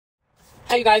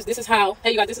Hey you guys, this is how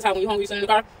when you're hungry, you sit in the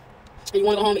car and you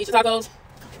want to go home and eat your tacos,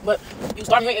 but you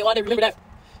start and all day. Remember that.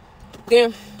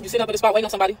 Then you sit up at the spot waiting on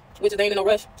somebody, which is they ain't in no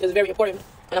rush. It's very important,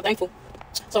 and I'm thankful.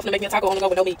 So I'm gonna make me a taco on the go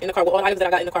with no meat in the car with all the items that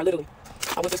I got in the car. Literally,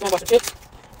 I went to the store and bought some chips.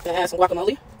 Then I had some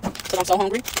guacamole because I'm so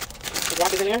hungry. The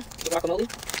guac is in there, the guacamole.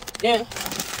 Then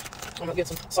I'm gonna get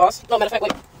some sauce. No, matter of fact,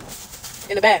 wait.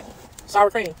 In the bag,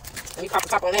 sour cream. Let me pop the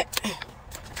top on that.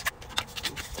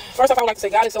 First off, I would like to say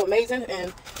God is so amazing,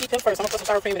 and eat him first. I'm gonna put some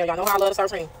sour cream in there. Y'all know how I love the sour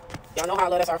cream. Y'all know how I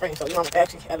love that sour cream. So you know I'm gonna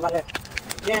actually add a lot of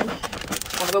that. Then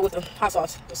I'm gonna go with the hot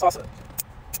sauce, the salsa.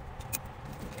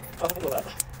 Oh, let me go with that.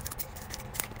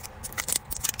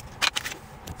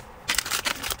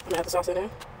 I'm gonna add the sauce in there.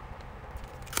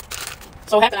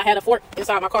 So happened I had a fork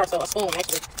inside my car, so a spoon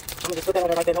actually. I'm gonna just put that on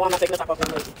there right there. No, I'm not taking the top off.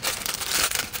 I'm lazy.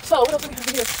 So what else do we have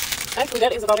here? Actually,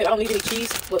 that is about it. I don't need any cheese,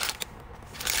 but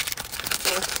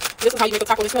this is how you make a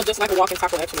taco. It smells just like a walking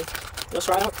taco, actually. Let's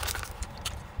try it out.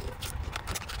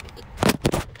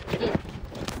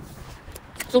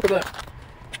 Super good.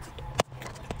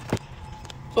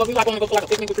 So if you like want to go to like a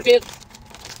picnic with your kids,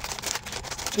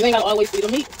 you ain't gotta always feed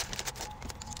them meat.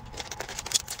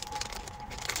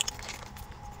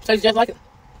 Tastes just like it.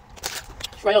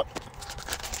 Straight up.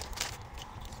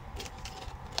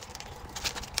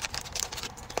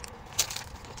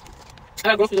 I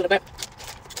got groceries in the back.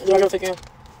 Do I gotta take care of?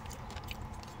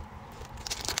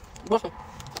 Awesome.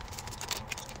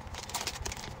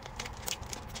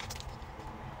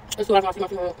 Let's do like my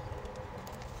feet.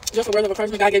 Just a word of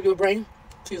encouragement. God gave you a brain.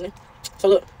 Excuse me. So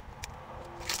look.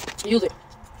 Use it.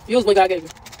 Use what God gave you.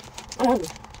 I'm hungry.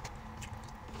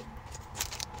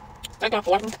 Thank God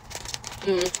for watching.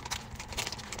 I'm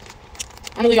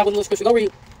gonna leave y'all with a little scripture. Go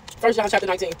read 1 John chapter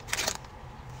 19.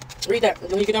 Read that. And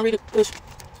when you get done read it, push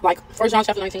like 1 John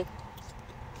chapter 19.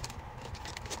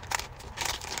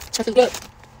 This is good.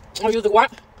 I'm gonna use the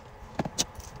guac,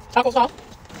 taco sauce,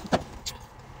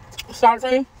 sour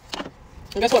cream,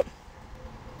 and guess what?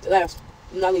 The last,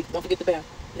 not least, don't forget the bell.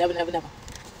 Never, never, never.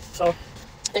 So,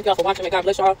 thank y'all for watching. May God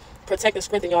bless y'all, protect and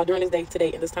strengthen y'all during this day,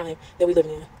 today, and this time that we live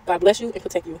in. God bless you and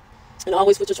protect you. And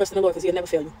always put your trust in the Lord, because he'll never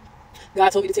fail you. God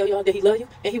told me to tell y'all that he love you,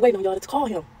 and he waiting on y'all to call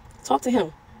him. Talk to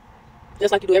him,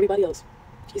 just like you do everybody else.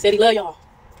 He said he love y'all.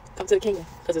 Come to the kingdom,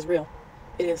 because it's real.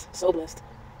 It is so blessed.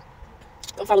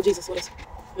 Come follow Jesus with us.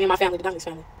 Me and my family, the Donnelly's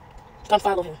family. Come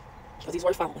follow him, because he's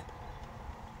worth following.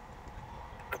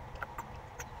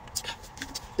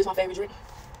 This is my favorite drink.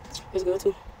 It's good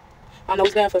too. I know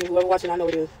it's bad for me. Whoever watching, I know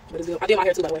it is, but it's good. I did my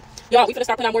hair too, by the way. Y'all, we finna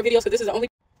start putting out more videos, because this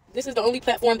is the only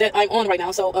platform that I'm on right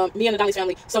now. So me and the Donnelly's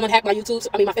family, someone hacked my my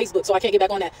Facebook, so I can't get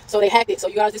back on that. So they hacked it. So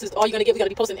you guys, this is all you're gonna get. We're gonna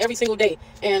be posting every single day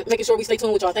and making sure we stay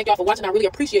tuned with y'all. Thank y'all for watching. I really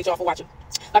appreciate y'all for watching.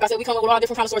 Like I said, we come up with all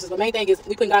different kind of sources, but main thing is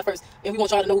we putting God first, and we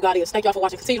want y'all to know who God is. Thank y'all for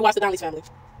watching. Continue to watch the Donnelly's family.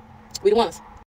 We the ones.